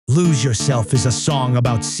Lose Yourself is a song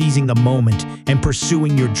about seizing the moment and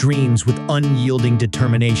pursuing your dreams with unyielding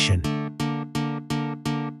determination.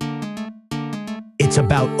 It's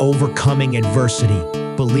about overcoming adversity,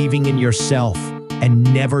 believing in yourself, and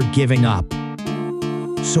never giving up.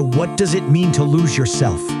 So what does it mean to lose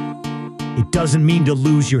yourself? It doesn't mean to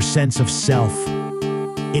lose your sense of self.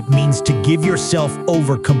 It means to give yourself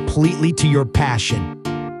over completely to your passion.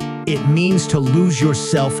 It means to lose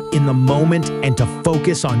yourself in the moment and to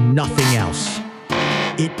focus on nothing else.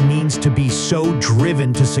 It means to be so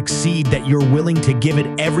driven to succeed that you're willing to give it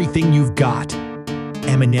everything you've got.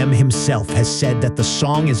 Eminem himself has said that the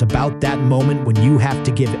song is about that moment when you have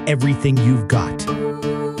to give everything you've got.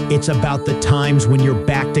 It's about the times when you're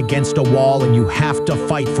backed against a wall and you have to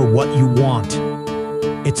fight for what you want.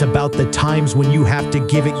 It's about the times when you have to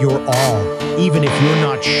give it your all, even if you're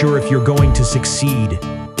not sure if you're going to succeed.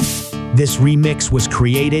 This remix was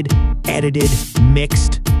created, edited,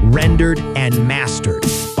 mixed, rendered, and mastered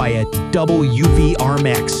by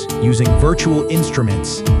AWV-RmX using virtual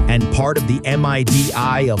instruments and part of the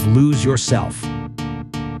MIDI of Lose Yourself.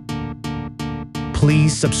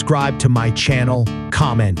 Please subscribe to my channel,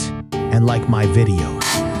 comment, and like my videos.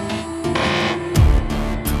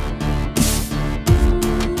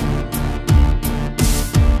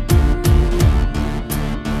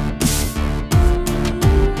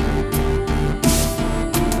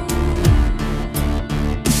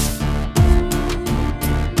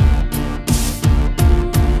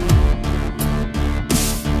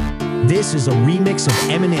 This is a remix of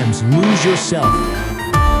Eminem's Lose Yourself.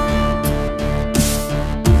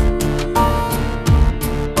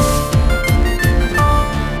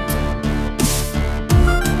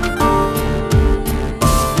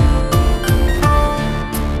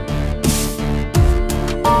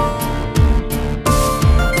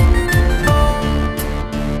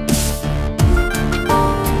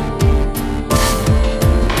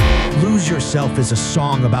 Lose Yourself is a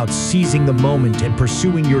song about seizing the moment and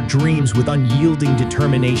pursuing your dreams with unyielding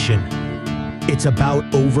determination. It's about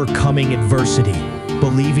overcoming adversity,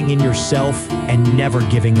 believing in yourself, and never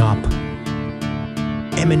giving up.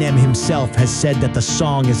 Eminem himself has said that the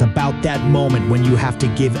song is about that moment when you have to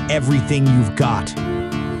give everything you've got.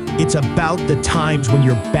 It's about the times when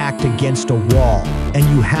you're backed against a wall and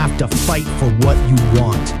you have to fight for what you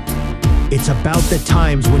want. It's about the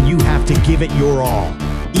times when you have to give it your all,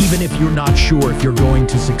 even if you're not sure if you're going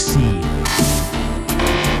to succeed.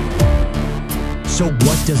 So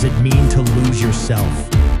what does it mean to lose yourself?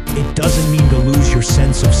 It doesn't mean to lose your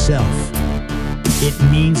sense of self. It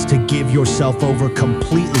means to give yourself over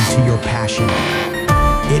completely to your passion.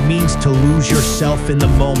 It means to lose yourself in the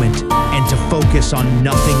moment and to focus on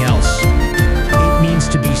nothing else. It means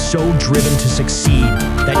to be so driven to succeed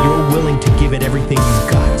that you're willing to give it everything you've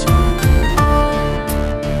got.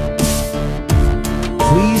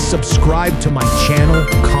 Please subscribe to my channel,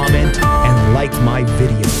 comment, and like my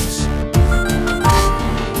videos.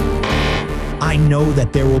 I know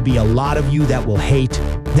that there will be a lot of you that will hate.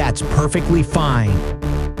 That's perfectly fine.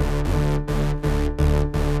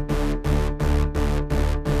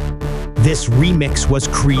 This remix was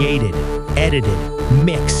created, edited,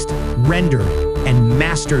 mixed, rendered, and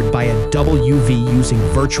mastered by AWV using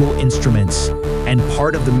virtual instruments and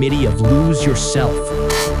part of the MIDI of Lose Yourself.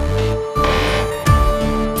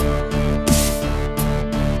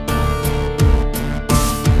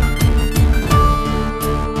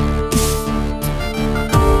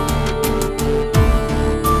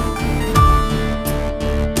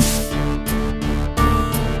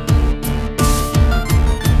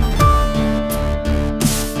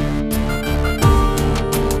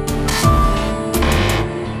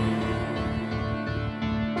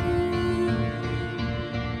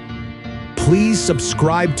 Please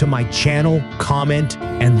subscribe to my channel, comment,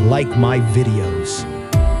 and like my videos.